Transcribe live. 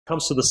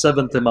comes to the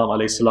seventh Imam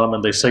alayhi salam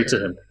and they say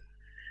to him,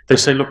 they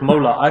say, look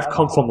Mawla, I've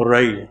come from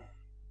Ray.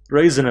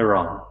 Ray's in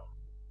Iran.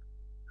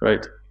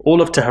 Right?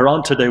 All of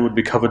Tehran today would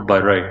be covered by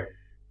Ray.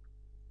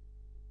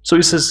 So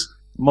he says,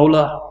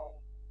 Mawla,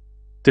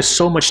 there's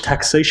so much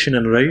taxation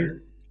in Ray,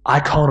 I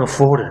can't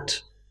afford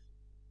it.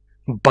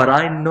 But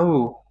I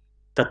know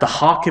that the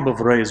Hakim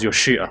of Ray is your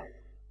Shia.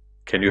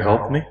 Can you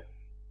help me?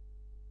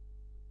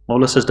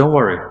 Mawla says, don't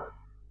worry.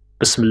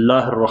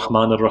 Bismillah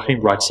ar-Rahman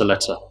ar-Rahim writes a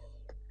letter.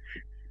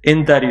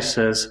 In that he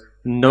says,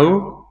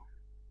 know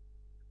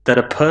that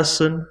a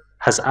person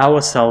has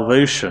our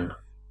salvation,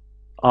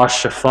 our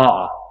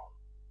shafa'ah,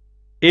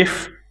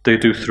 if they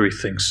do three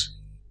things.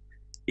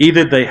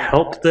 Either they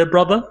help their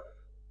brother,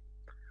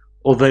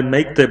 or they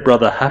make their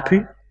brother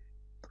happy,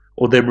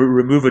 or they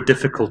remove a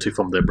difficulty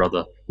from their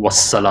brother.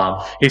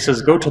 Wassalam. He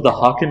says, go to the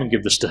Hakim and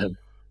give this to him.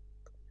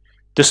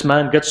 This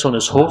man gets on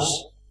his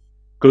horse,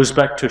 goes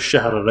back to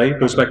Shahr Ray,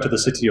 goes back to the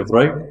city of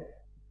Ray.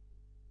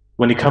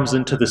 When he comes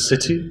into the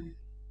city,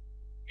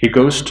 he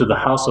goes to the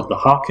house of the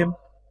Hakim,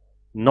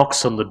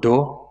 knocks on the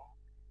door.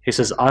 He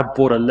says, I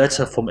brought a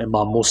letter from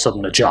Imam Musa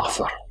ibn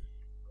Ja'far.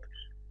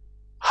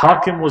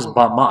 Hakim was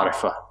by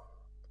Ma'rifah,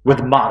 with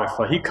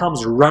Ma'rifah. He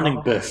comes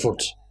running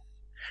barefoot.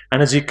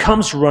 And as he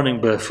comes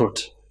running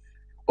barefoot,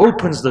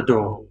 opens the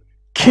door,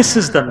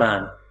 kisses the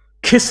man,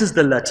 kisses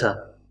the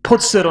letter,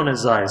 puts it on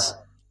his eyes,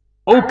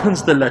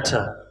 opens the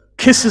letter,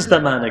 kisses the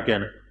man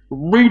again,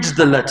 reads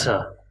the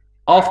letter.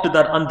 After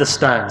that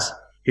understands.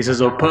 He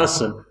says, oh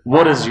person,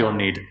 what is your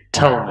need?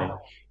 Tell me.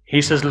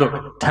 He says,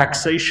 look,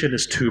 taxation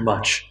is too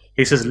much.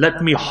 He says,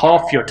 let me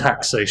half your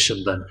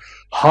taxation then.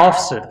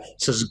 Halves it.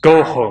 Says,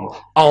 go home.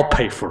 I'll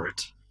pay for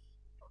it.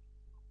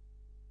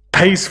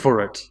 Pays for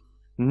it.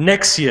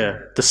 Next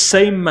year, the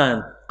same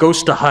man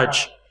goes to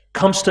Hajj,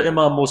 comes to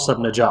Imam Musa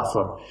ibn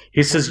Ja'far.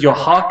 He says, your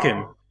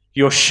Hakim,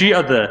 your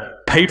Shia there,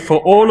 paid for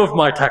all of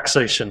my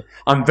taxation.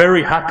 I'm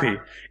very happy.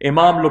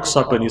 Imam looks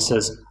up and he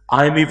says,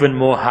 I'm even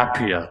more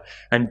happier.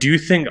 And do you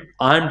think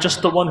I'm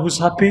just the one who's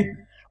happy?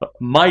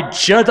 My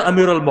Jad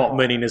Amir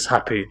al-Mu'mineen is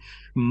happy.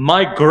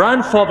 My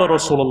grandfather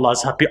Rasulullah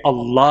is happy.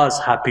 Allah is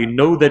happy.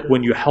 Know that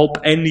when you help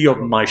any of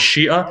my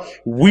Shia,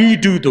 we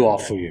do dua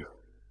for you.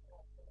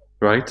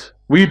 Right?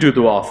 We do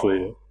dua for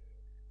you.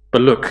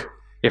 But look,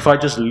 if I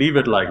just leave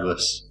it like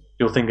this,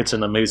 you'll think it's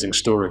an amazing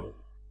story.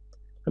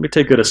 Let me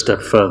take it a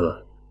step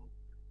further.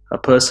 A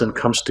person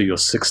comes to your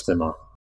sixth Imam.